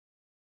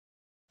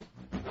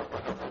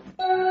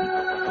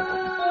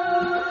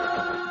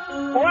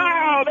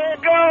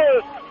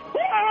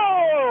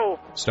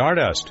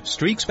Stardust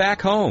streaks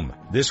back home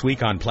this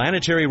week on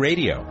Planetary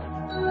Radio.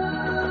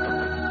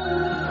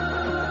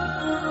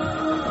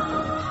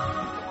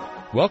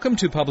 Welcome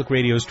to Public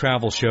Radio's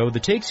travel show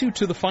that takes you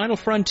to the final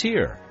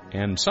frontier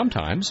and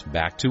sometimes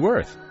back to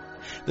Earth.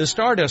 The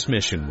Stardust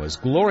mission was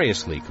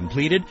gloriously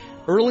completed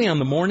early on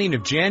the morning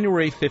of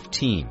January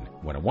 15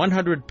 when a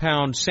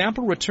 100-pound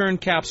sample return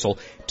capsule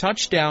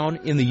touched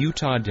down in the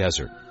Utah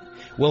desert.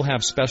 We'll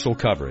have special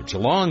coverage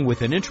along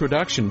with an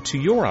introduction to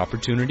your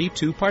opportunity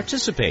to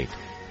participate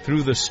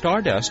through the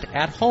Stardust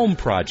at Home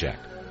project.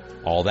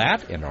 All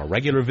that and our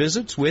regular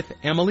visits with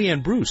Emily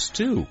and Bruce,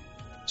 too.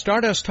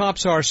 Stardust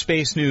tops our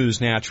space news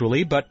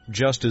naturally, but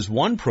just as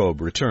one probe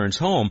returns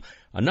home,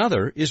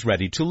 another is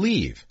ready to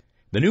leave.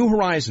 The New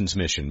Horizons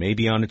mission may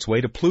be on its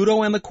way to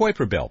Pluto and the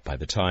Kuiper Belt by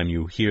the time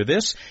you hear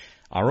this.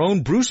 Our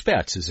own Bruce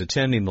Betts is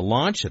attending the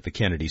launch at the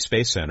Kennedy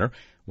Space Center.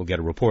 We'll get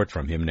a report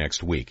from him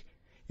next week.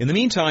 In the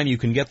meantime, you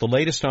can get the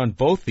latest on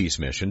both these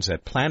missions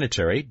at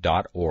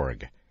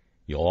planetary.org.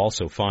 You'll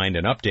also find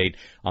an update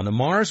on the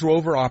Mars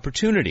rover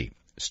Opportunity,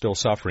 still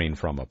suffering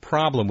from a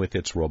problem with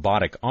its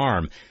robotic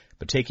arm,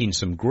 but taking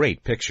some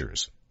great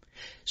pictures.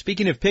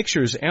 Speaking of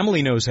pictures,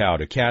 Emily knows how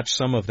to catch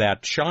some of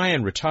that shy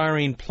and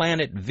retiring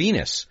planet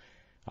Venus.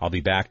 I'll be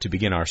back to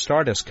begin our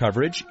Stardust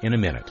coverage in a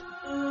minute.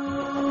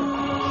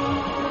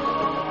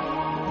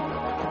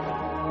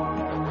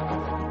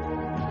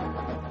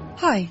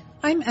 Hi,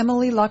 I'm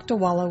Emily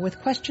Lakdawala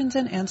with questions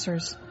and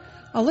answers.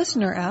 A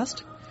listener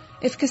asked,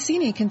 if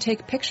Cassini can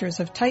take pictures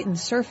of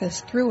Titan's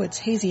surface through its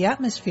hazy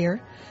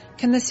atmosphere,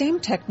 can the same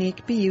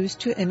technique be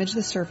used to image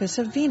the surface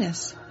of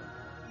Venus?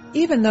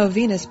 Even though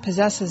Venus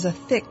possesses a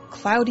thick,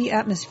 cloudy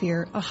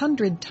atmosphere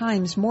 100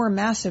 times more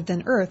massive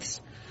than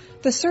Earth's,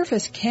 the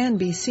surface can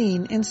be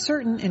seen in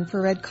certain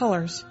infrared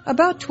colors.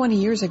 About 20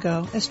 years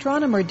ago,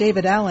 astronomer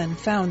David Allen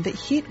found that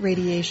heat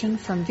radiation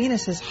from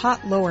Venus's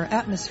hot lower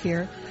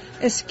atmosphere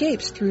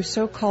escapes through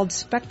so-called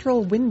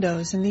spectral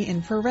windows in the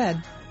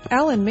infrared.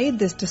 Allen made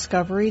this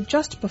discovery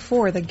just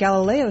before the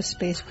Galileo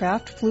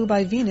spacecraft flew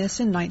by Venus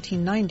in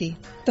 1990.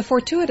 The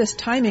fortuitous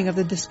timing of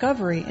the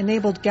discovery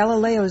enabled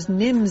Galileo's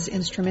NIMS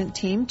instrument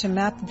team to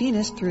map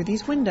Venus through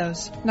these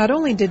windows. Not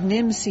only did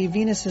NIMS see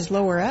Venus's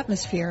lower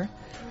atmosphere,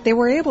 they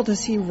were able to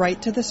see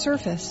right to the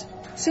surface.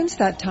 Since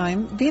that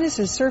time,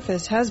 Venus's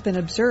surface has been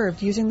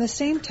observed using the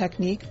same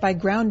technique by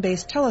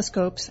ground-based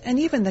telescopes and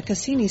even the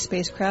Cassini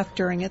spacecraft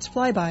during its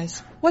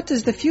flybys. What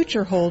does the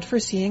future hold for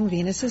seeing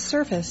Venus's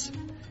surface?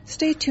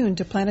 Stay tuned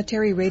to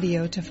Planetary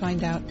Radio to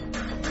find out.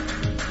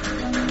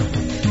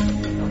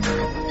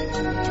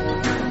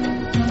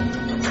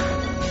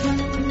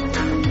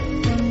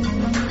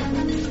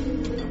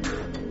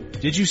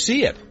 Did you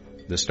see it?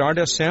 The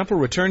Stardust Sample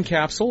Return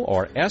Capsule,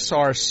 or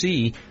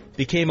SRC,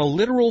 became a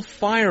literal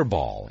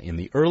fireball in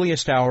the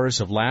earliest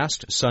hours of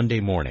last Sunday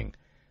morning.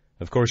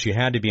 Of course, you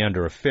had to be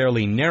under a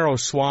fairly narrow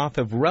swath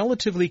of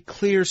relatively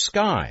clear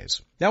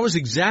skies. That was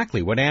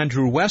exactly what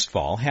Andrew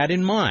Westphal had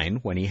in mind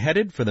when he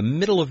headed for the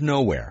middle of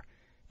nowhere.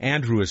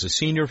 Andrew is a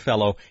senior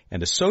fellow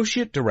and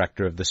associate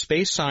director of the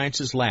Space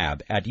Sciences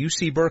Lab at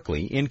UC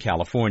Berkeley in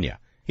California.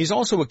 He's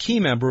also a key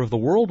member of the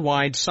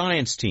worldwide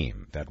science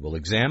team that will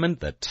examine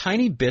the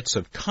tiny bits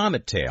of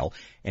comet tail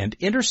and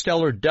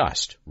interstellar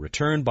dust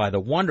returned by the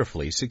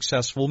wonderfully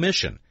successful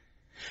mission.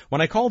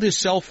 When I called his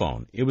cell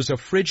phone, it was a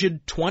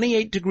frigid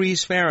 28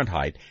 degrees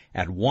Fahrenheit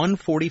at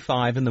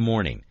 1:45 in the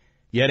morning.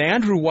 Yet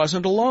Andrew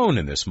wasn't alone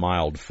in this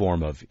mild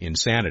form of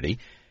insanity.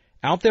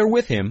 Out there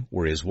with him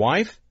were his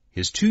wife,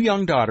 his 2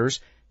 young daughters,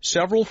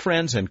 several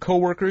friends and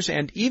coworkers,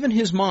 and even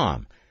his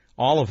mom,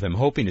 all of them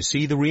hoping to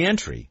see the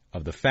reentry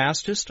of the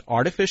fastest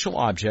artificial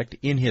object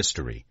in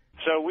history.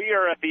 So we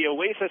are at the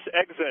Oasis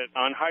exit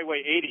on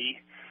Highway 80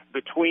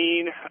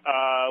 between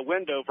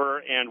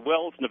Wendover and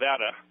Wells,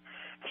 Nevada.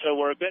 So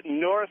we're a bit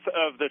north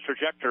of the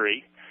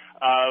trajectory.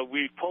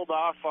 We pulled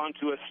off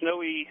onto a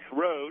snowy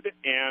road,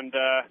 and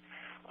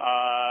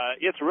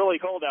it's really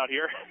cold out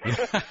here.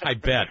 I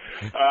bet.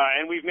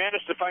 And we've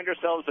managed to find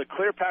ourselves a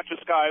clear patch of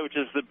sky, which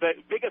is the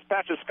biggest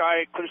patch of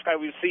clear sky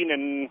we've seen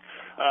in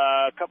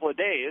a couple of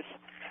days.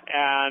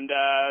 And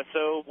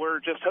so we're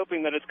just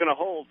hoping that it's going to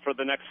hold for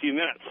the next few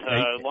minutes,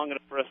 long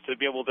enough for us to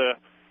be able to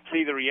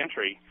see the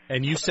reentry.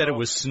 And you said it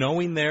was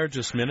snowing there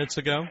just minutes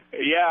ago?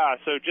 Yeah,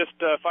 so just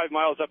 5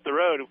 miles up the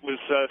road, it was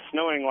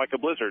snowing like a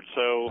blizzard.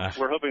 So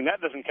we're hoping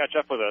that doesn't catch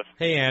up with us.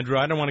 Hey, Andrew,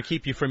 I don't want to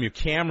keep you from your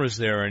cameras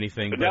there or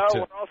anything. No,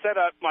 we're all set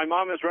up. My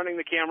mom is running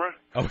the camera.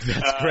 Oh,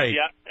 that's great.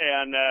 Yeah,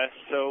 and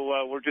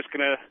so we're just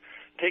going to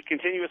take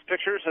continuous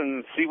pictures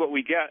and see what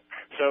we get.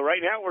 So right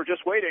now we're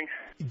just waiting.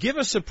 Give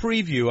us a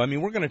preview. I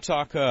mean, we're going to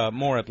talk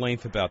more at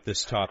length about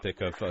this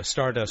topic of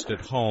Stardust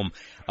at Home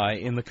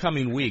in the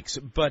coming weeks.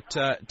 But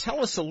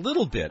tell us a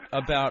little bit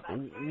about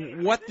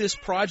what this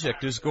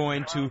project is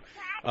going to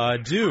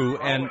do,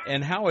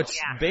 and how it's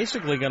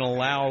basically going to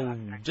allow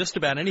just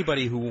about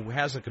anybody who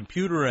has a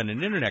computer and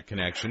an internet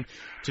connection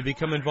to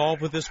become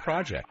involved with this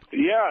project.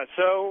 Yeah,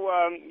 so,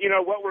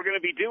 what we're going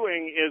to be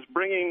doing is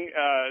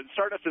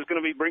Stardust is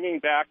going to be bringing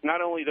back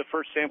not only the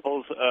first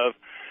samples of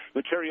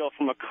material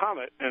from a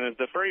comet, and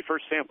the very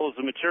first samples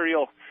of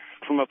material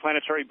from a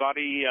planetary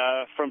body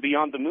from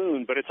beyond the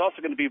moon, but it's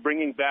also going to be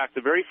bringing back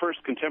the very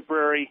first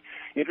contemporary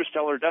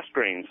interstellar dust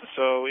grains.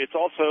 So it's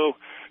also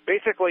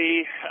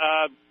basically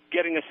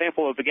getting a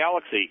sample of the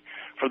galaxy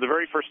for the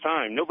very first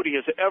time. Nobody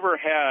has ever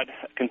had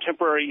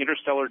contemporary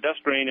interstellar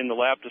dust grain in the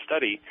lab to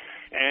study,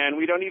 and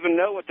we don't even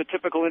know what the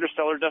typical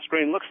interstellar dust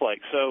grain looks like.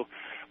 So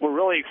we're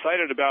really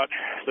excited about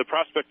the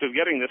prospect of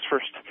getting this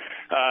first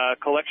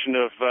collection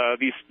of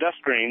these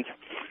dust grains.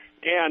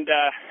 And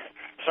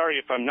sorry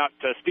if I'm not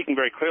speaking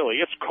very clearly.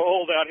 It's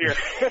cold out here.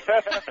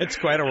 It's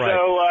quite all right.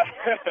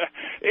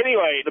 So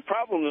anyway, the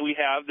problem that we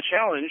have, the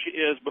challenge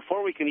is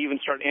before we can even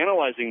start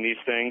analyzing these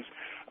things,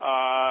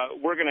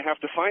 we're going to have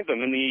to find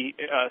them in the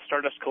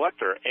Stardust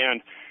collector. And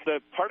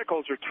the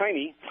particles are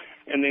tiny,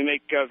 and they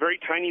make very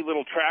tiny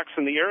little tracks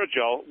in the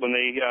aerogel when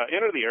they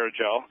enter the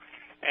aerogel.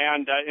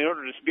 And in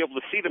order to be able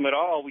to see them at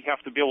all, we have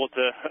to be able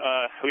to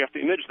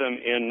image them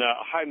in a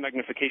high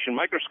magnification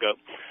microscope.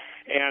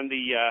 And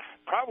the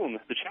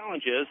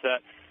challenge is that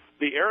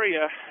the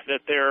area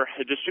that they're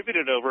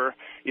distributed over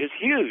is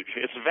huge.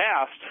 It's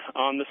vast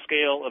on the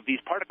scale of these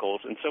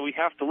particles. And so we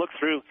have to look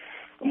through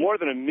more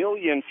than 1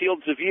 million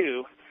fields of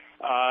view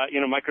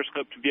in a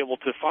microscope to be able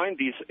to find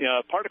these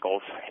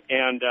particles.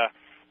 And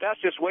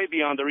that's just way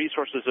beyond the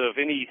resources of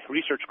any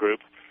research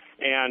group.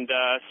 And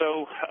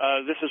so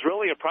this is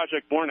really a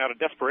project born out of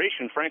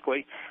desperation,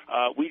 frankly.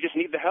 We just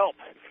need the help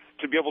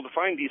to be able to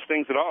find these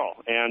things at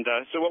all. And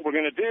so what we're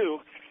going to do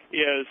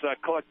is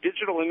collect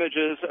digital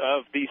images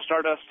of the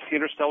Stardust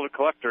Interstellar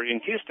Collector in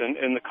Houston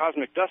in the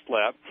Cosmic Dust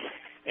Lab,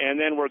 and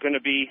then we're going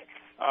to be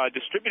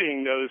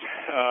distributing those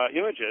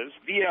images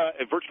via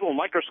a virtual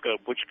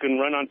microscope, which can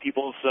run on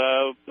people's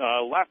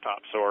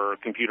laptops or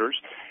computers,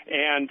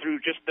 and through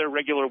just their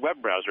regular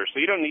web browser. So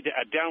you don't need to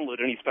download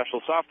any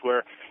special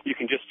software. You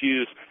can just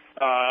use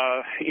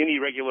any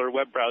regular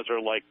web browser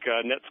like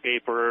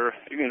Netscape or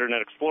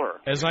Internet Explorer.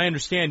 As I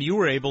understand, you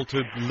were able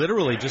to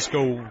literally just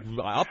go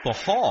up the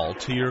hall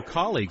to your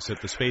colleagues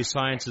at the Space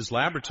Sciences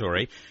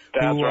Laboratory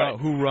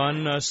who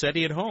run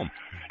SETI at home.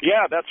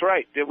 Yeah, that's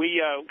right.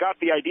 We got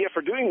the idea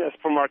for doing this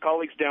from our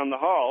colleagues down the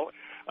hall.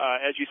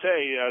 As you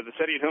say, the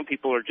SETI at Home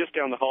people are just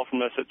down the hall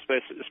from us at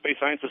Space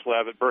Sciences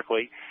Lab at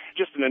Berkeley.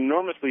 Just an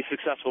enormously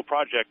successful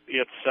project.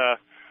 It's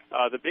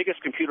the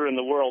biggest computer in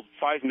the world,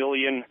 5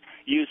 million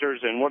users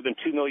and more than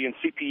 2 million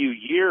CPU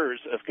years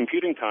of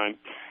computing time.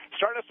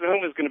 Stardust at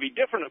Home is going to be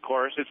different, of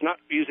course. It's not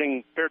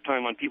using spare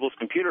time on people's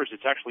computers.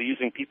 It's actually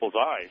using people's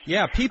eyes.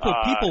 Yeah, people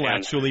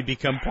actually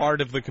become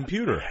part of the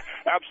computer.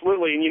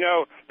 Absolutely. And,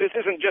 this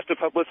isn't just a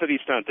publicity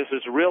stunt. This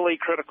is really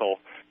critical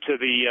to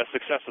the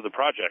success of the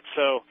project.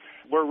 So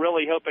we're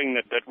really hoping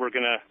that we're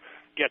going to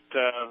get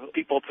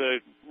people to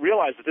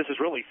realize that this is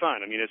really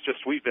fun. I mean, it's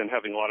just we've been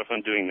having a lot of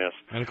fun doing this.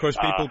 And, of course,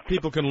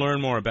 people can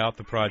learn more about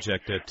the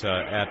project at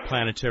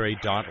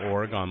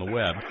planetary.org on the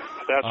web.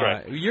 That's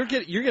right. You're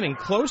getting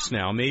close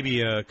now,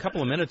 maybe a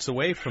couple of minutes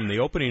away from the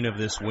opening of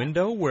this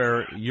window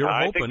where you're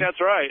hoping. I think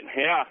that's right.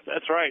 Yeah,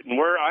 that's right. And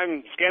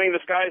I'm scanning the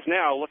skies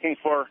now looking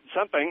for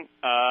something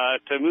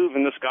to move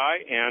in the sky.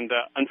 And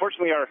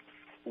unfortunately, our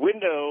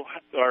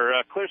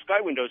clear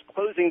sky window is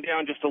closing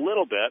down just a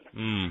little bit.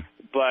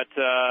 But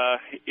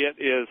it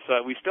is.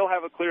 We still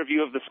have a clear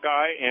view of the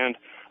sky, and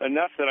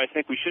enough that I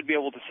think we should be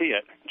able to see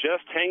it.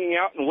 Just hanging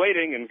out and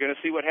waiting, and going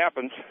to see what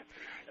happens.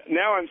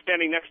 Now I'm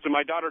standing next to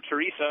my daughter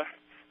Teresa,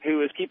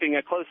 who is keeping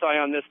a close eye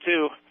on this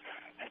too.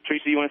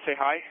 Teresa, you want to say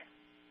hi?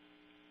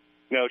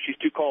 No, she's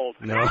too cold.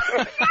 No.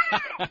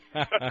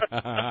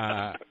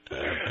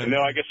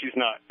 No, I guess she's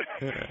not.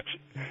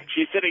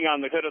 She's sitting on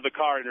the hood of the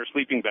car in her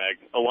sleeping bag,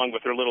 along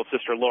with her little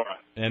sister Laura.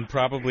 And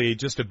probably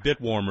just a bit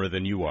warmer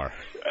than you are.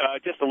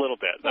 Just a little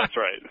bit. That's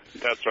right.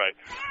 That's right.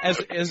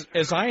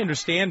 As I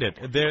understand it,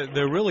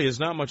 there really is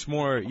not much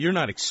more. You're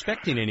not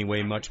expecting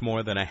anyway much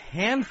more than a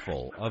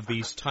handful of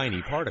these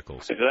tiny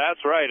particles.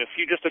 That's right.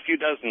 Just a few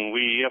dozen.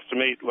 We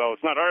estimate. Well,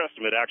 it's not our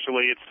estimate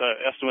actually. It's an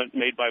estimate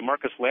made by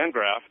Marcus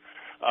Landgraf.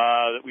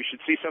 That we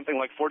should see something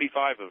like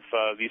 45 of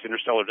these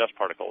interstellar dust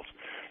particles.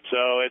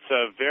 So it's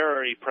a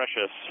very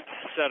precious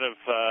set of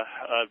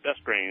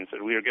dust grains,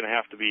 and we are going to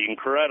have to be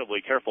incredibly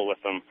careful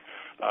with them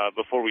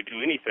before we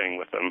do anything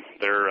with them.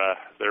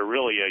 They're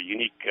really a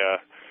unique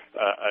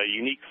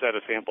set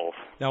of samples.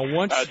 Now,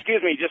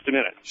 excuse me, just a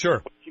minute.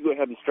 Sure. You go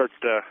ahead and start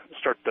the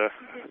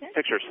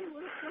pictures.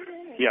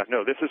 Yeah,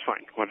 no, this is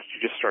fine. Why don't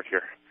you just start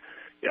here?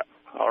 Yeah.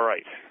 All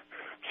right.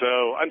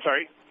 So I'm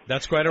sorry.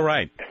 That's quite all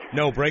right.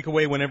 No, break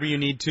away whenever you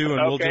need to,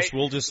 and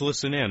we'll just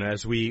listen in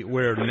as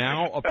we're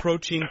now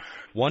approaching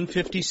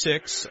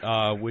 156,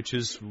 which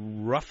is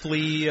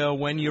roughly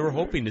when you're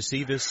hoping to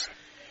see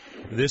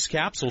this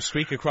capsule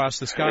streak across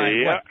the sky.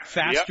 Yeah,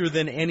 faster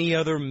than any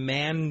other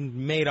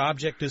man-made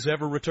object has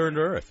ever returned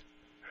to Earth.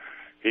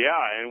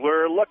 Yeah, and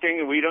we're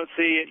looking. We don't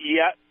see it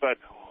yet, but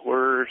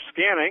we're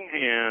scanning.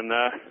 And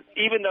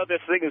even though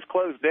this thing is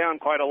closed down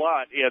quite a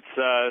lot, it's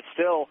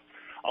still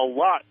a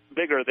lot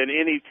bigger than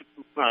any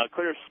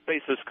clear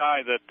space of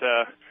sky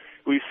that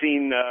we've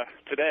seen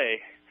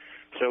today.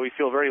 So we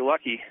feel very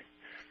lucky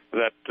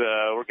that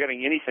we're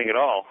getting anything at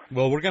all.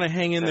 Well, we're going to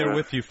hang in there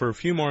with you for a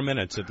few more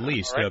minutes at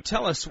least. Right.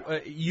 Tell us,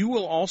 you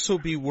will also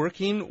be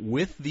working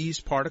with these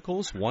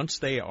particles once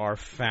they are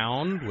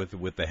found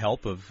with the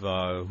help of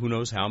who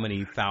knows how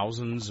many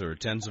thousands or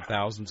tens of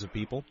thousands of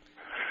people?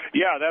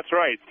 Yeah, that's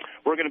right.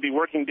 We're going to be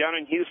working down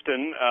in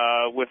Houston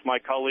with my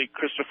colleague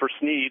Christopher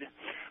Sneed,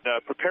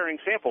 preparing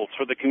samples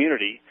for the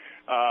community,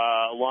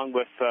 along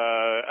with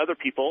other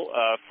people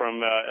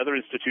from other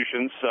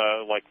institutions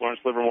like Lawrence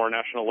Livermore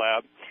National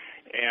Lab.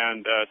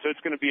 And so it's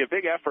going to be a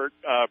big effort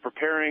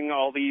preparing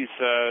all these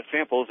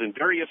samples in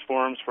various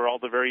forms for all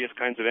the various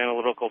kinds of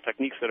analytical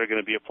techniques that are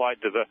going to be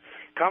applied to the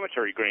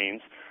cometary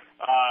grains.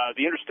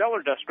 The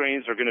interstellar dust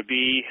grains are going to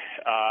be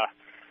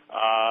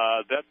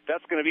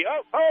that's going to be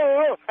like,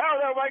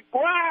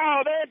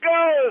 wow, there it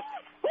goes.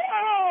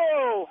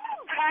 Whoa!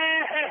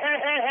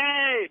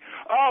 Hey!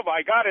 Oh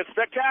my God, it's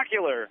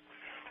spectacular.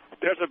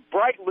 There's a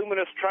bright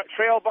luminous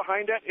trail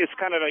behind it. It's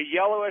kind of a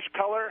yellowish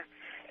color.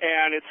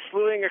 And it's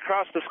slewing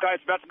across the sky.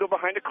 It's about to go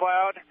behind a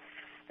cloud.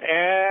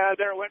 And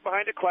there it went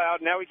behind a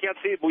cloud. Now we can't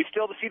see it, but we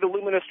still see the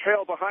luminous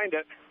trail behind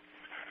it.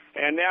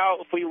 And now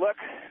if we look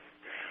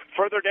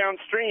further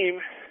downstream,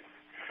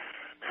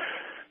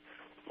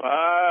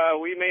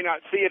 we may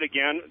not see it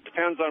again. It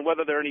depends on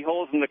whether there are any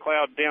holes in the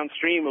cloud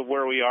downstream of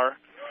where we are.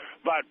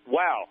 But,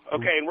 wow.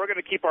 Okay, and we're going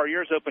to keep our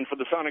ears open for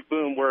the sonic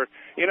boom. We're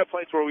in a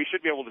place where we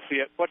should be able to see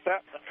it. What's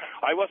that?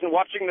 I wasn't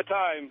watching the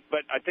time,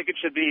 but I think it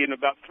should be in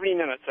about 3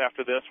 minutes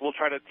after this. We'll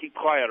try to keep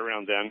quiet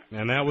around then.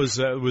 And that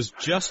was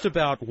just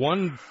about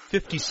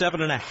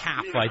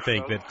 1:57.5, I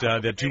think,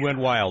 that you went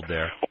wild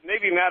there.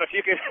 Maybe, Matt, if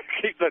you can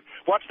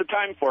watch the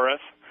time for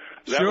us,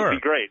 that would be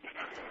great.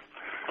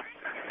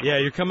 Yeah,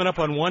 you're coming up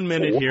on 1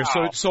 minute here.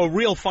 So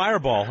real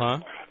fireball, huh?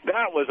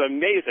 That was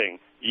amazing.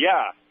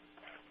 Yeah.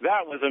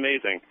 That was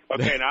amazing.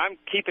 Okay, now I'm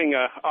keeping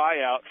an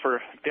eye out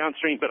for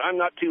downstream, but I'm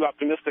not too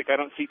optimistic. I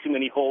don't see too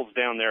many holes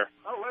down there.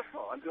 Oh,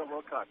 Westfall. I'm Bill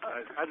Wilcox.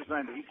 I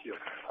designed the heat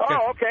shield.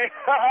 Oh, okay.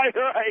 Right.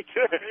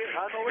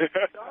 I'm over in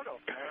Chicago.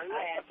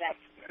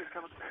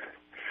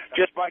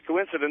 Just by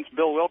coincidence,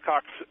 Bill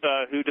Wilcox,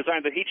 who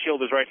designed the heat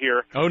shield, is right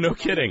here. Oh, no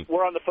kidding.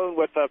 We're on the phone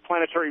with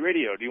Planetary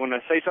Radio. Do you want to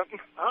say something?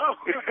 Oh.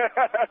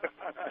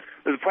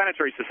 The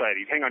Planetary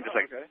Society. Hang on just a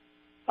second. Okay.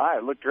 Hi,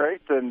 it looked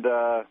great, and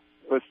it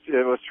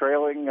was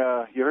trailing.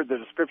 You heard the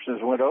description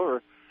as it went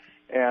over,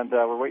 and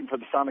we're waiting for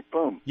the sonic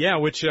boom. Yeah,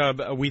 which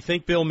we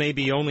think, Bill, may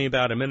be only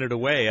about a minute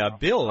away.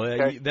 Bill,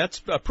 okay.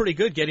 That's pretty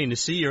good getting to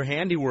see your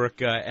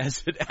handiwork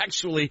as it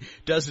actually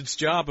does its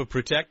job of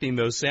protecting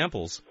those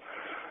samples.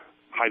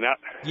 Hi, Matt.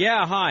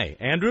 Yeah, hi.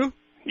 Andrew?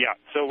 Yeah,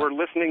 so we're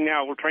listening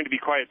now. We're trying to be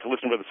quiet to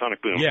listen for the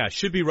sonic boom. Yeah,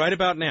 should be right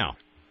about now.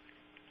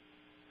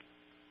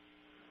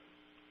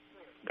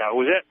 That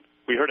was it.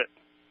 We heard it.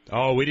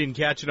 Oh, we didn't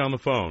catch it on the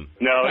phone.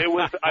 No, it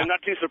was. I'm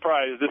not too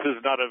surprised. This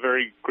is not a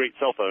very great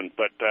cell phone,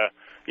 but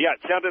yeah,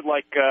 it sounded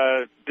like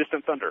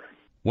distant thunder.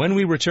 When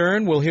we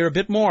return, we'll hear a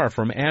bit more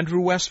from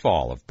Andrew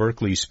Westfall of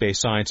Berkeley Space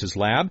Sciences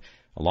Lab,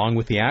 along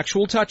with the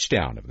actual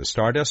touchdown of the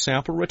Stardust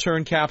Sample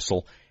Return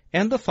Capsule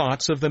and the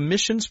thoughts of the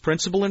mission's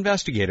principal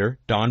investigator,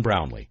 Don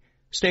Brownlee.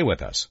 Stay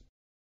with us.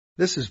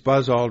 This is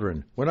Buzz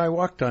Aldrin. When I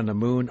walked on the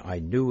moon, I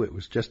knew it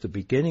was just the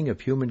beginning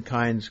of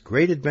humankind's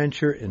great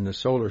adventure in the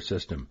solar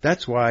system.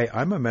 That's why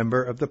I'm a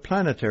member of the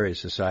Planetary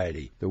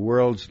Society, the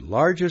world's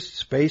largest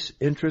space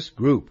interest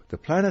group. The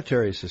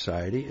Planetary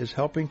Society is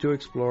helping to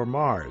explore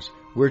Mars.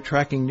 We're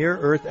tracking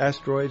near-Earth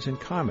asteroids and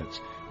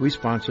comets. We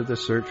sponsor the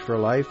search for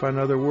life on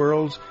other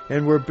worlds,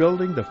 and we're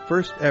building the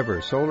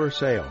first-ever solar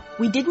sail.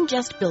 We didn't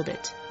just build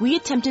it. We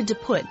attempted to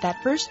put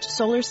that first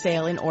solar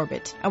sail in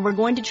orbit, and we're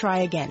going to try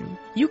again.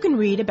 You can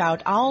read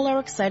about all our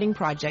exciting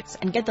projects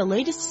and get the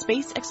latest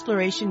space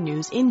exploration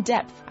news in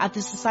depth at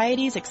the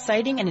Society's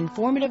exciting and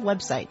informative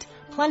website,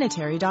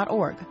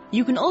 planetary.org.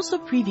 You can also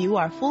preview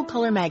our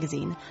full-color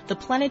magazine, The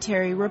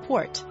Planetary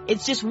Report.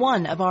 It's just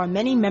one of our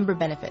many member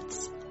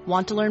benefits.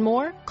 Want to learn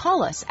more?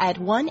 Call us at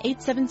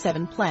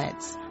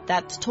 1-877-PLANETS.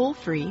 That's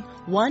toll-free,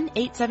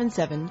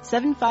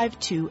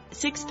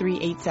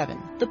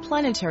 1-877-752-6387. The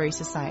Planetary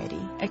Society,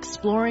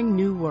 exploring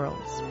new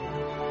worlds.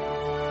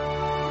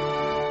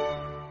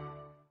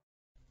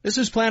 This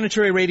is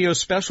Planetary Radio's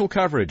special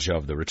coverage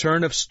of the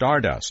return of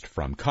Stardust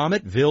from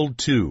Comet Wild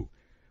 2.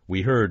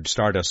 We heard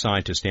Stardust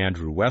scientist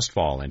Andrew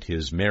Westfall and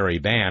his merry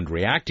band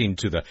reacting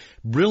to the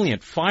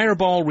brilliant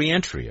fireball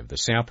reentry of the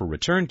sample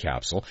return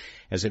capsule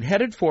as it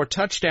headed for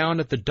touchdown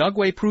at the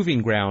Dugway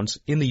Proving Grounds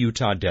in the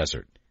Utah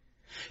desert.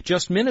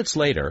 Just minutes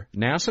later,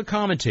 NASA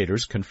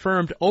commentators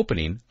confirmed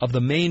opening of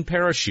the main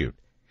parachute.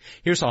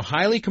 Here's a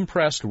highly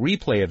compressed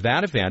replay of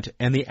that event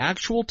and the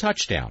actual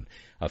touchdown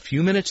a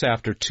few minutes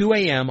after 2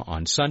 a.m.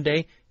 on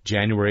Sunday,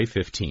 January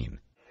 15.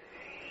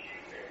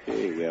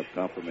 Okay, we have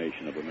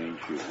confirmation of a main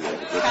chute.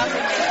 Confirmation.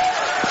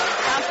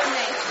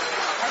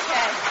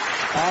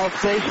 Okay. All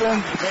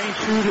stations, main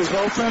chute is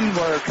open.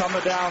 We're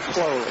coming down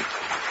slowly.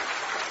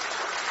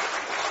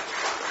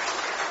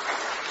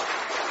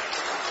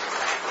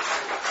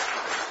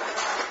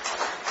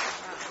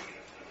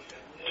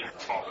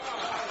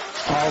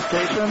 All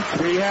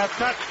stations, we have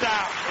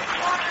touchdown.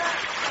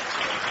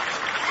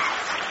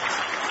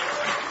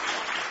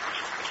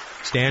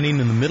 Standing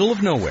in the middle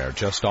of nowhere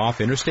just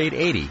off Interstate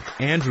 80,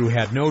 Andrew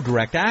had no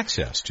direct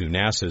access to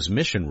NASA's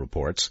mission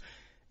reports.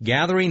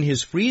 Gathering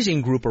his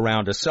freezing group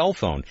around a cell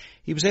phone,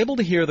 he was able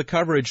to hear the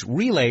coverage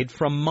relayed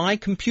from my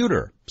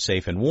computer,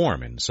 safe and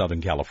warm in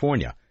Southern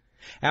California.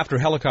 After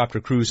helicopter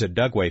crews at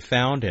Dugway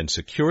found and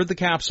secured the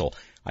capsule,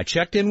 I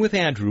checked in with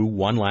Andrew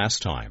one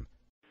last time.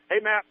 Hey,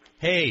 Matt.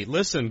 Hey,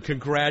 listen,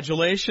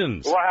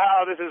 congratulations.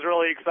 Wow, this is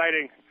really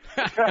exciting.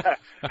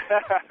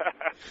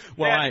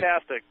 Well,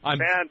 fantastic. I'm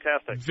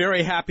fantastic.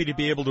 Very happy to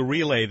be able to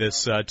relay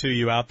this to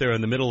you out there in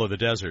the middle of the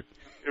desert.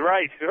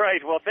 Right.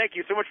 Well, thank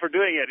you so much for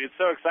doing it. It's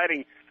so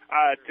exciting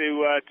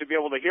to be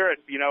able to hear it,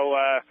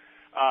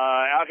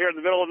 out here in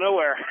the middle of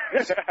nowhere.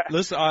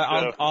 Listen,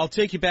 I'll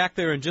take you back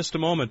there in just a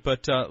moment,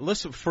 but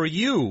listen, for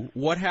you,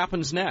 what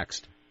happens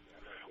next?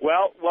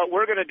 Well, what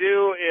we're going to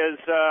do is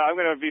I'm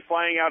going to be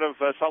flying out of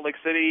Salt Lake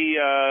City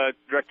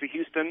direct to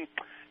Houston,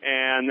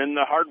 and then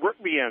the hard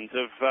work begins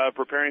of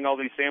preparing all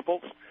these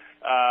samples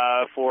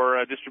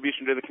for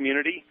distribution to the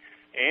community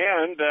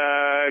and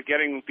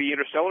getting the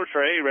interstellar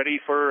tray ready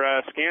for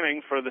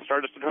scanning for the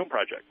Stardust at Home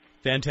project.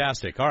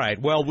 Fantastic. All right.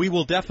 Well, we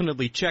will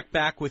definitely check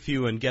back with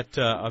you and get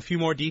a few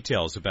more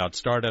details about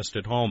Stardust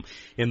at Home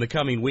in the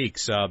coming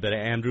weeks,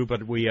 Andrew.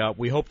 But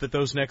we hope that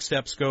those next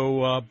steps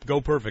go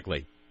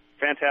perfectly.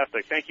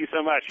 Fantastic. Thank you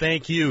so much.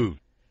 Thank you.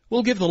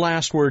 We'll give the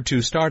last word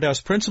to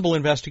Stardust Principal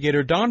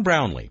Investigator Don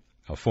Brownlee,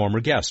 a former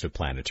guest of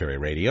Planetary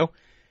Radio.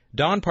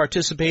 Don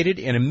participated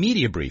in a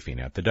media briefing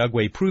at the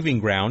Dugway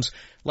Proving Grounds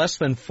less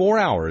than 4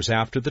 hours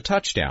after the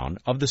touchdown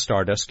of the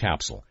Stardust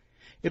capsule.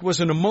 It was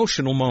an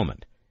emotional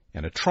moment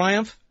and a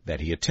triumph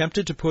that he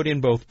attempted to put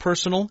in both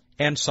personal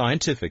and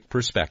scientific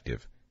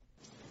perspective.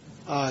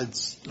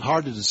 It's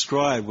hard to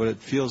describe what it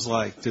feels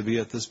like to be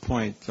at this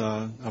point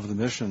of the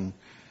mission.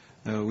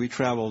 We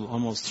traveled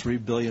almost 3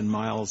 billion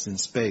miles in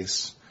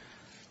space.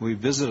 We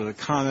visited a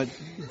comet,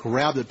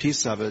 grabbed a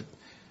piece of it,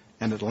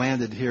 and it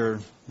landed here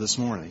this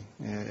morning.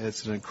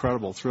 It's an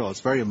incredible thrill. It's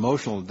very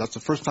emotional. That's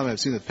the first time I've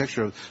seen a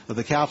picture of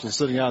the capsule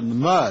sitting out in the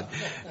mud,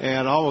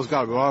 and I almost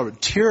got a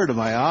tear to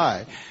my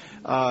eye.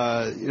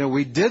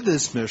 We did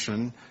this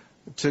mission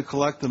to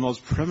collect the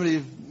most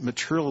primitive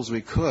materials we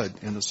could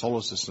in the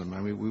solar system. I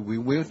mean, we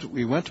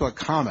went to a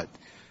comet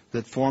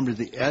that formed at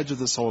the edge of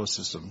the solar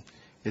system.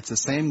 It's the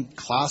same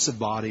class of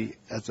body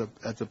as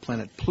the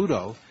planet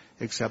Pluto,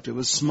 except it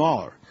was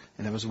smaller,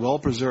 and it was well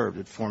preserved.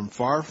 It formed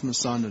far from the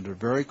sun under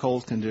very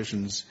cold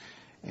conditions,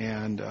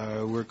 and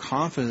we're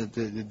confident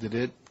that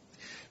it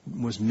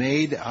was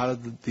made out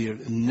of the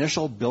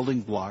initial building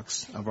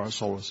blocks of our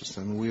solar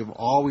system. We have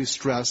always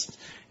stressed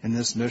in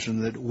this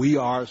mission that we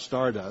are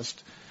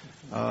Stardust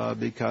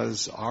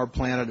because our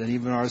planet and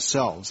even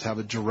ourselves have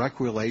a direct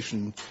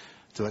relation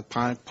to the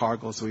planet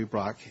particles that we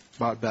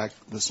brought back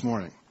this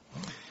morning.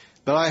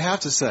 But I have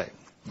to say,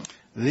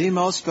 the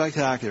most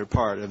spectacular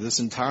part of this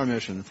entire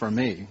mission for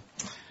me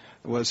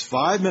was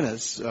 5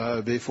 minutes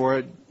before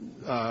it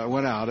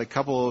went out. A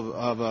couple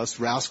of us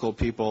rascal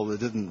people that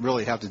didn't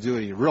really have to do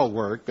any real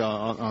work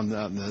on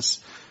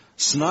this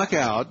snuck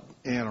out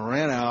and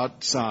ran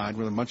outside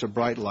with a bunch of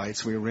bright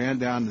lights. We ran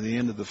down to the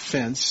end of the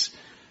fence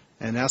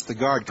and asked the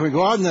guard, "Can we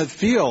go out in that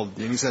field?"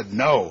 And he said,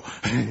 "No."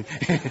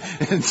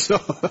 And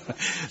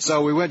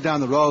so we went down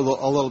the road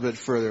a little bit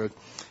further,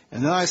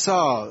 and then I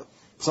saw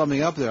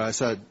something up there. I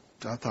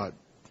thought,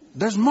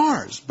 there's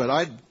Mars. But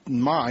I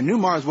knew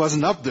Mars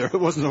wasn't up there. It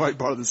wasn't the right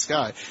part of the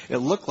sky. It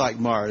looked like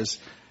Mars,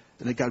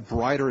 and it got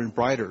brighter and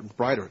brighter and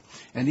brighter.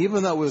 And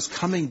even though it was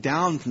coming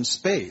down from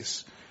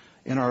space,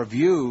 in our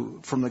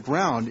view from the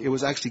ground, it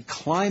was actually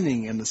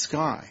climbing in the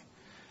sky.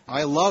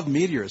 I love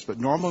meteors, but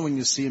normally when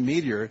you see a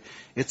meteor,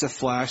 it's a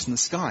flash in the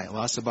sky. It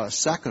lasts about a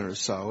second or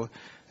so,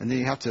 and then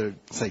you have to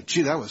say,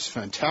 gee, that was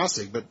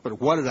fantastic,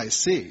 but what did I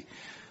see?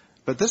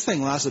 But this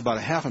thing lasted about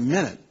a half a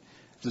minute.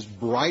 This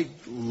bright,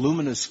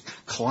 luminous,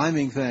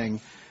 climbing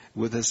thing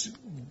with this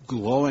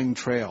glowing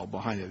trail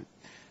behind it.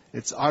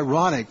 It's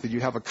ironic that you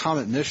have a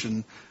comet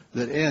mission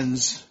that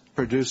ends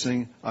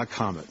producing a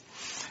comet.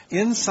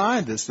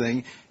 Inside this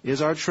thing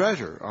is our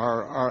treasure,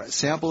 our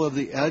sample of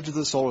the edge of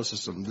the solar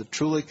system that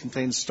truly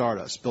contains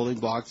stardust, building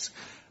blocks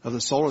of the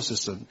solar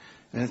system.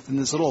 And in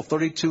this little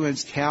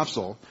 32-inch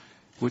capsule,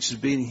 which is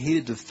being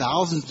heated to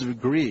thousands of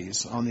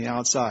degrees on the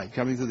outside,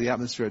 coming through the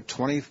atmosphere at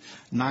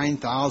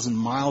 29,000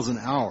 miles an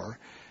hour,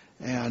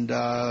 and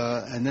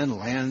then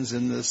lands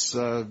in this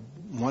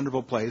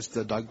wonderful place,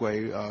 the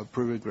Dugway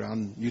Proving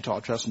Ground, Utah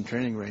Trust and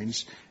Training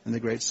Range in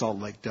the Great Salt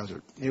Lake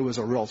Desert. It was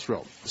a real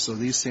thrill. So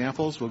these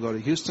samples will go to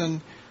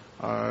Houston.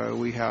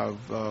 We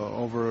have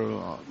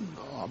over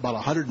about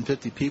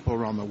 150 people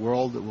around the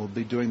world that will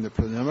be doing the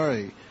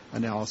preliminary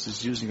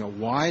analysis using a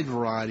wide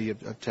variety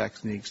of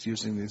techniques,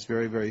 using these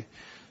very, very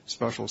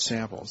special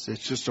samples.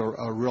 It's just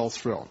a real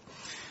thrill.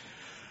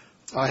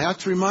 I have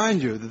to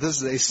remind you that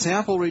this is a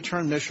sample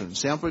return mission.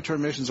 Sample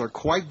return missions are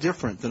quite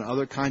different than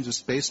other kinds of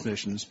space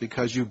missions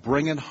because you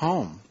bring it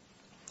home.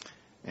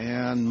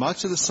 And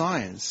much of the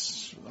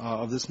science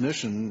of this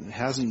mission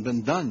hasn't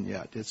been done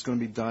yet. It's going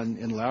to be done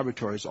in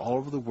laboratories all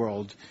over the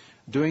world,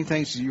 doing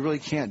things you really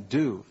can't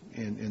do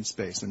in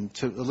space. And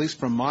at least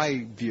from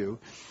my view,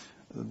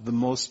 the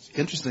most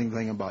interesting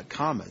thing about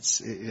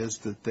comets is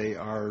that they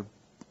are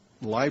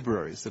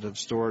libraries that have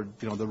stored,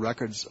 the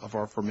records of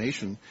our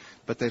formation,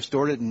 but they've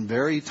stored it in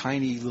very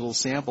tiny little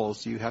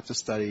samples you have to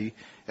study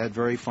at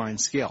very fine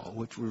scale,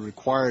 which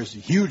requires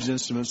huge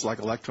instruments like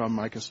electron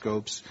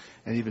microscopes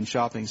and even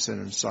shopping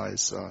center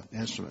size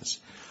instruments.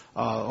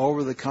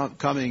 Over the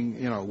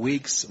coming,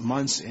 weeks,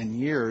 months, and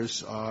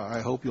years,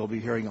 I hope you'll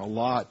be hearing a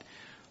lot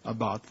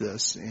about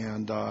this,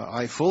 and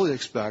I fully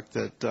expect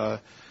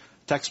that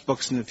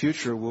textbooks in the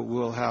future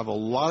will have a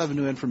lot of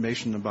new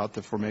information about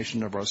the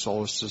formation of our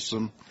solar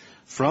system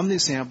from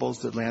these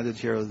samples that landed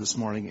here this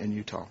morning in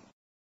Utah.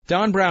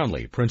 Don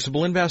Brownlee,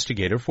 principal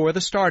investigator for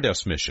the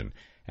Stardust mission,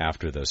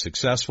 after the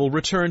successful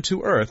return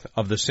to Earth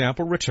of the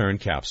sample return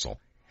capsule.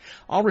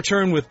 I'll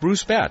return with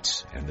Bruce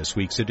Betts and this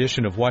week's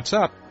edition of What's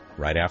Up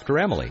right after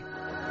Emily.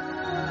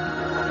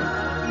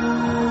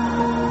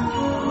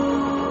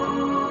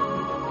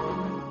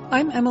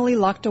 I'm Emily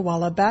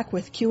Lakdawala, back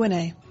with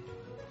Q&A.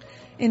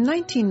 In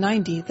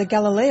 1990, the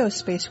Galileo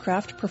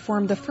spacecraft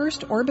performed the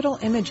first orbital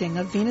imaging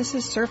of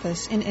Venus's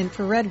surface in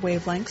infrared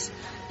wavelengths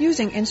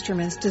using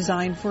instruments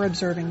designed for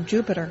observing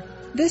Jupiter.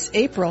 This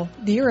April,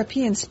 the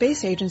European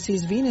Space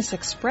Agency's Venus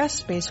Express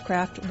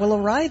spacecraft will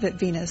arrive at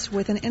Venus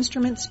with an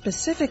instrument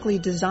specifically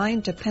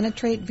designed to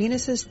penetrate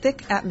Venus's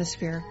thick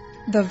atmosphere.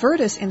 The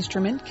Virtus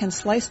instrument can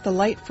slice the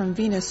light from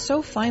Venus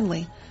so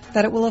finely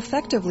that it will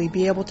effectively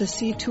be able to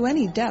see to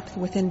any depth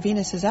within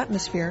Venus's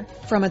atmosphere,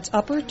 from its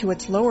upper to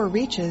its lower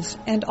reaches,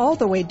 and all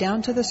the way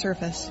down to the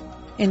surface.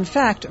 In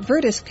fact,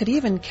 Virtus could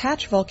even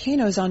catch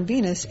volcanoes on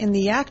Venus in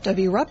the act of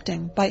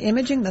erupting by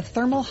imaging the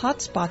thermal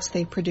hotspots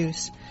they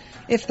produce,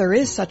 if there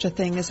is such a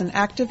thing as an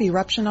active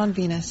eruption on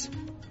Venus.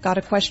 Got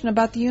a question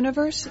about the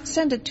universe?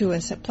 Send it to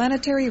us at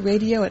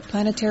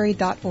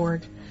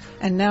planetaryradio@planetary.org.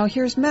 And now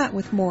here's Matt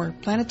with more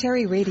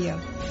Planetary Radio.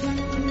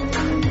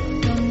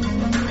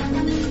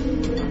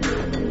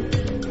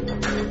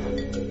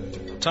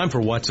 Time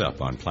for What's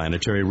Up on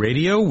Planetary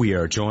Radio. We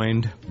are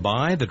joined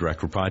by the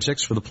Director of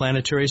Projects for the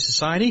Planetary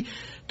Society,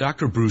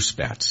 Dr. Bruce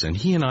Betts, and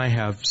he and I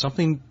have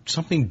something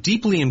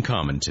deeply in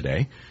common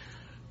today.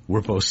 We're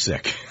both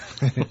sick.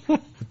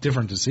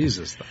 Different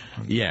diseases, though.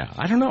 Yeah,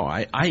 I don't know.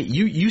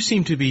 You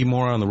seem to be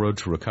more on the road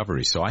to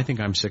recovery, so I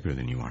think I'm sicker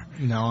than you are.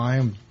 No, I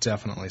am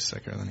definitely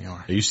sicker than you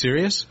are. Are you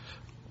serious?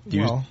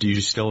 Do you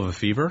still have a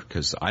fever?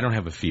 Because I don't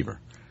have a fever.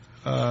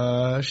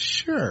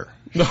 Sure.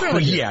 Oh,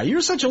 yeah, you're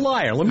such a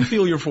liar. Let me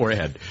feel your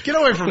forehead. Get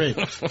away from me.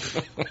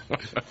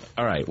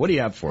 All right, what do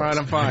you have for us?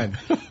 All right, I'm fine.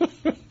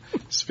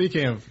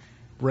 Speaking of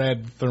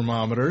red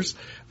thermometers,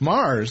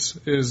 Mars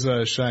is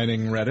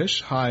shining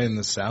reddish high in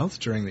the south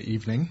during the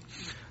evening.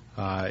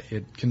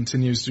 It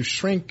continues to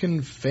shrink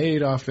and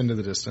fade off into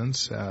the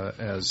distance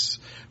as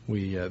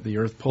the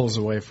Earth pulls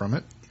away from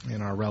it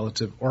in our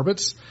relative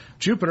orbits.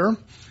 Jupiter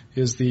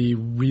is the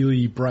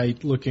really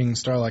bright-looking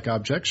star-like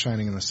object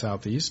shining in the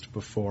southeast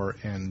before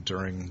and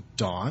during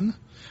dawn.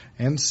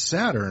 And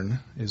Saturn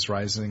is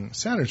rising.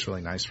 Saturn's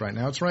really nice right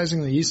now. It's rising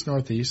in the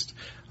east-northeast,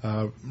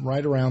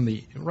 right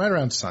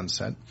around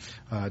sunset.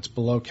 It's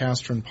below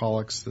Castor and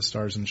Pollux, the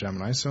stars in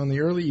Gemini. So in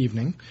the early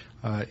evening,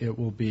 it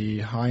will be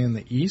high in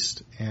the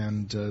east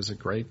and is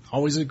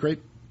always a great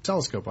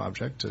telescope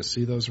object to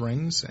see those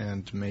rings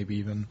and maybe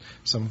even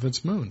some of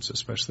its moons,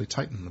 especially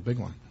Titan, the big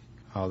one.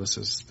 Oh,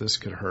 this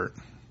could hurt.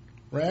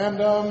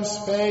 Random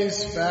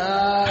space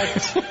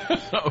fact.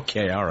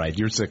 Okay, all right.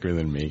 You're sicker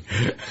than me.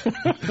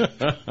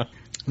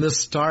 The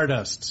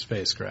Stardust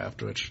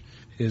spacecraft, which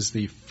is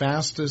the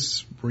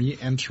fastest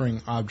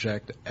re-entering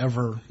object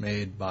ever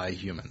made by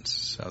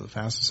humans. So the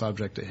fastest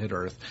object to hit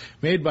Earth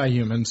made by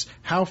humans.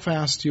 How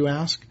fast, you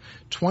ask?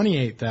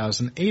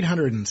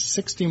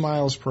 28,860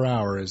 miles per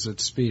hour is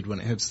its speed when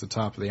it hits the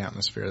top of the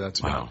atmosphere.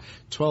 That's about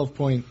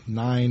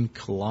 12.9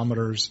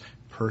 kilometers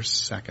per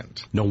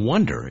second. No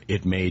wonder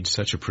it made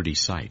such a pretty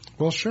sight.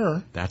 Well,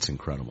 sure. That's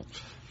incredible.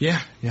 Yeah.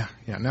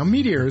 Now,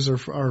 meteors are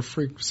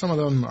some of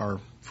them are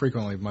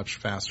frequently much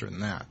faster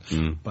than that.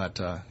 But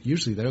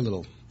usually they're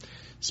little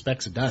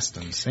specks of dust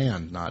and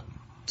sand, not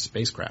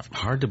spacecraft.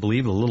 Hard to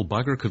believe a little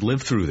bugger could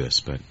live through this,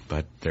 but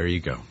there you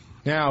go.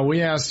 Now,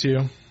 we asked you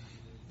a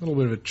little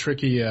bit of a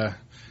tricky to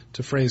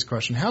phrase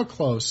question. How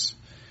close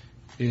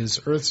is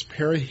Earth's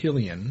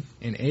perihelion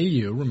in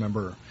AU?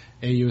 Remember,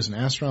 AU is an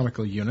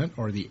astronomical unit,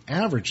 or the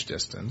average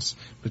distance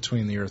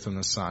between the Earth and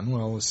the Sun.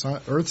 Well,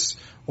 Earth's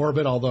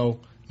orbit, although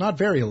not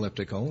very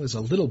elliptical, is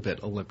a little bit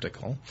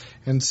elliptical.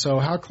 And so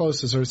how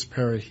close is Earth's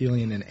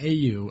perihelion in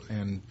AU?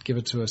 And give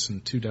it to us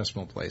in 2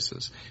 decimal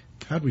places.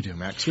 How'd we do,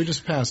 Max? We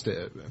just passed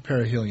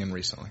perihelion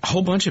recently. A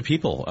whole bunch of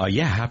people.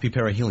 Happy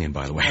perihelion,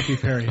 by the way. Happy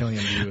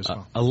perihelion to you as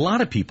well. A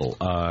lot of people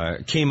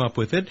came up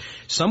with it.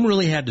 Some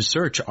really had to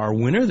search. Our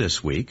winner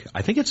this week,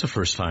 I think it's a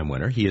first-time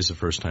winner. He is a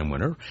first-time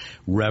winner.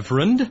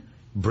 Reverend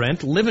Brent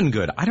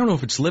Livingood. I don't know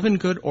if it's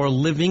Livingood or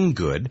Living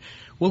Good.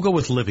 We'll go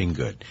with Living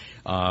Good.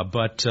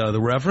 But the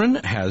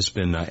Reverend has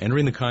been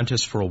entering the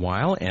contest for a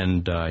while,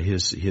 and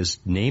his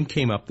name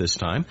came up this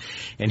time.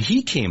 And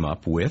he came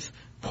up with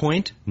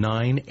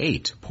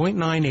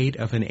 0.98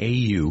 of an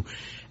AU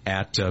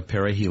at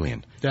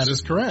perihelion. That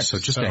is correct. So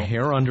just a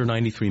hair under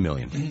 93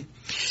 million.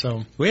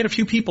 So we had a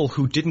few people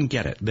who didn't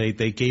get it.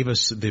 They gave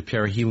us the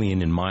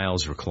perihelion in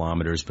miles or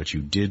kilometers, but you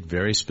did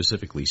very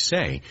specifically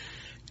say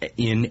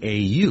in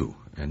AU.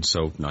 And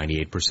so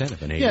 98%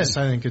 of an AU. Yes,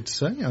 I think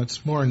it's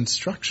it's more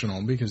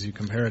instructional because you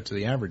compare it to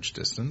the average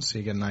distance, so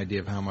you get an idea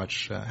of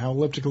how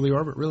elliptical the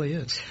orbit really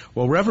is.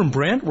 Well, Reverend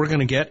Brent, we're going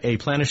to get a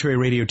Planetary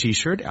Radio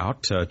T-shirt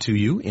out to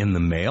you in the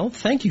mail.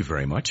 Thank you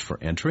very much for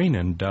entering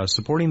and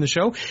supporting the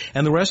show.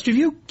 And the rest of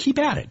you, keep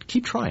at it.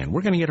 Keep trying.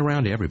 We're going to get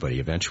around to everybody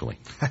eventually.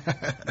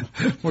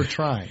 We're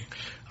trying.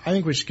 I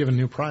think we should give a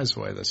new prize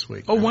away this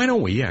week. Oh, why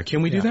don't we? Yeah,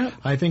 can we do that?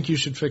 I think you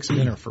should fix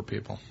dinner for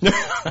people.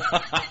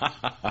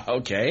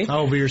 Okay.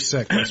 Oh, but you're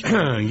sick.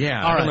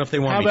 Yeah, I don't know if they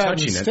want me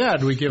touching it.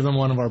 Instead, we give them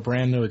one of our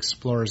brand new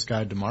Explorer's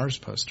Guide to Mars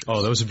posters.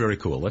 Oh, those are very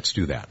cool. Let's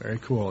do that. Very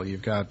cool.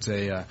 You've got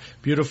a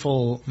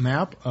beautiful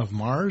map of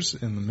Mars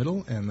in the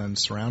middle, and then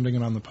surrounding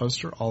it on the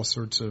poster, all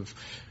sorts of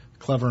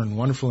clever and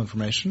wonderful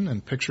information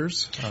and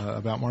pictures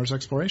about Mars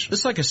exploration. This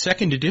is like a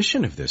second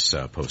edition of this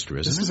poster,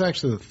 isn't it? This is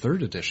actually the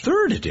third edition.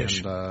 Third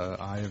edition.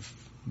 And I've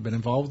been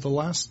involved with the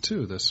last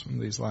two,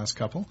 these last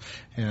couple,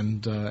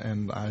 and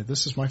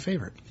this is my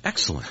favorite.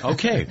 Excellent.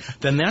 Okay,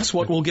 then that's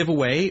what we'll give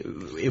away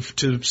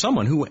to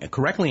someone who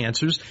correctly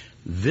answers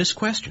this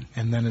question.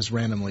 And then is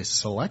randomly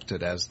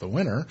selected as the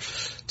winner.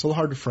 It's a little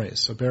hard to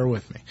phrase, so bear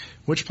with me.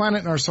 Which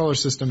planet in our solar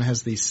system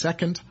has the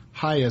second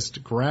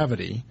highest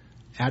gravity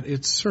at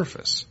its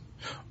surface?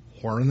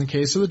 Or in the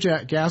case of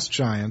the gas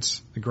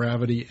giants, the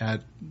gravity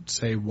at,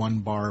 say, 1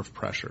 bar of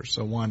pressure.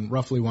 So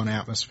roughly 1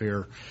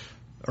 atmosphere,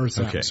 Earth's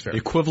atmosphere.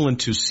 Equivalent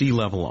to sea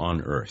level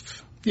on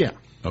Earth. Yeah.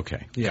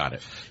 Okay, yeah. Got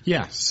it.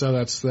 Yeah, so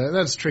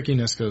that's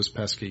trickiness, those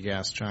pesky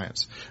gas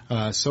giants.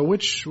 So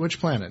which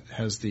planet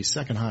has the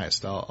second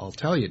highest? I'll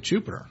tell you,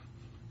 Jupiter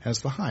has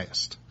the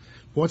highest.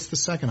 What's the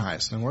second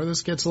highest? And where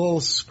this gets a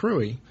little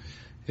screwy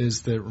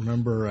is that,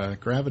 remember,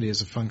 gravity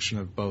is a function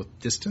of both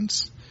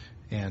distance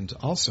and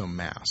also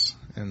mass.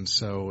 And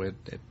so it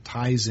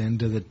ties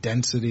into the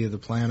density of the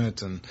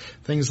planet and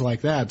things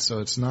like that. So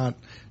it's not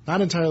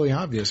entirely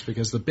obvious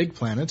because the big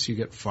planets, you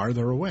get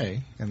farther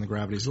away and the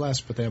gravity's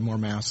less, but they have more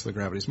mass, so the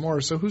gravity's more.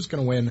 So who's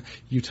going to win?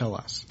 You tell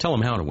us. Tell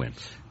them how to win.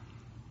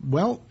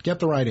 Well, get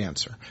the right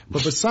answer.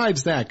 But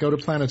besides that, go to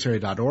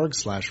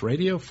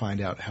planetary.org/radio,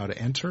 find out how to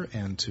enter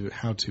and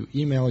how to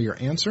email your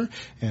answer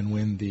and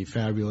win the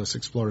fabulous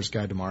Explorer's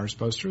Guide to Mars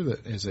poster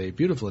that is a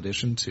beautiful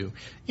addition to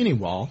any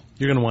wall.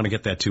 You're going to want to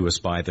get that to us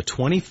by the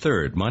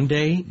 23rd,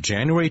 Monday,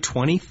 January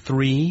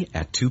 23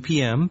 at 2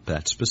 p.m.,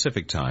 that's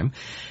Pacific time,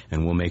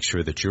 and we'll make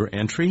sure that your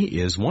entry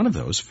is one of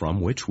those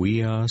from which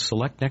we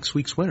select next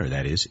week's winner.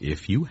 That is,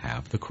 if you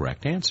have the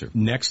correct answer.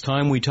 Next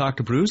time we talk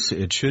to Bruce,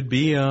 it should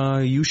be,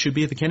 you should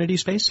be at the Kennedy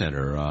Space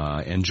Center,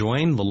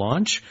 enjoying the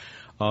launch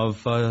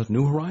of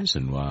New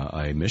Horizon,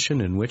 a mission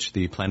in which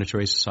the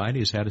Planetary Society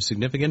has had a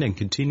significant and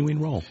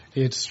continuing role.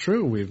 It's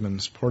true. We've been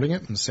supporting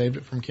it and saved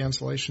it from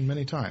cancellation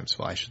many times.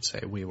 Well, I should say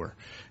we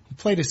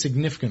played a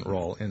significant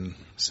role in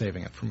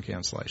saving it from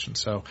cancellation.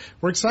 So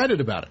we're excited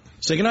about it.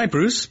 Say goodnight,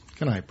 Bruce.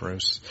 Good night,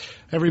 Bruce.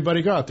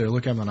 Everybody go out there,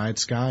 look at the night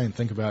sky, and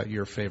think about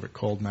your favorite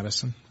cold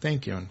medicine.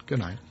 Thank you, and good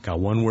night. Got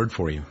one word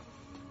for you.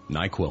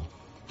 NyQuil.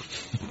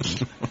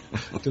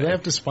 Do they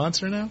have to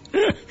sponsor now?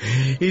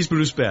 He's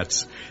Bruce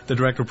Betts, the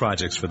Director of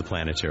Projects for the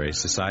Planetary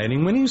Society.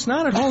 And when he's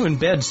not at home in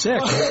bed sick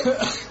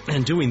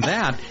and doing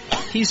that,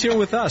 he's here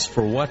with us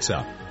for What's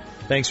Up.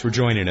 Thanks for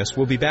joining us.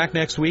 We'll be back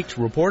next week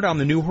to report on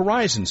the New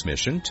Horizons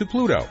mission to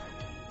Pluto.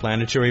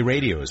 Planetary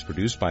Radio is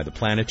produced by the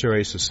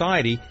Planetary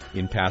Society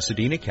in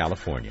Pasadena,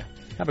 California.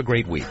 Have a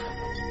great week.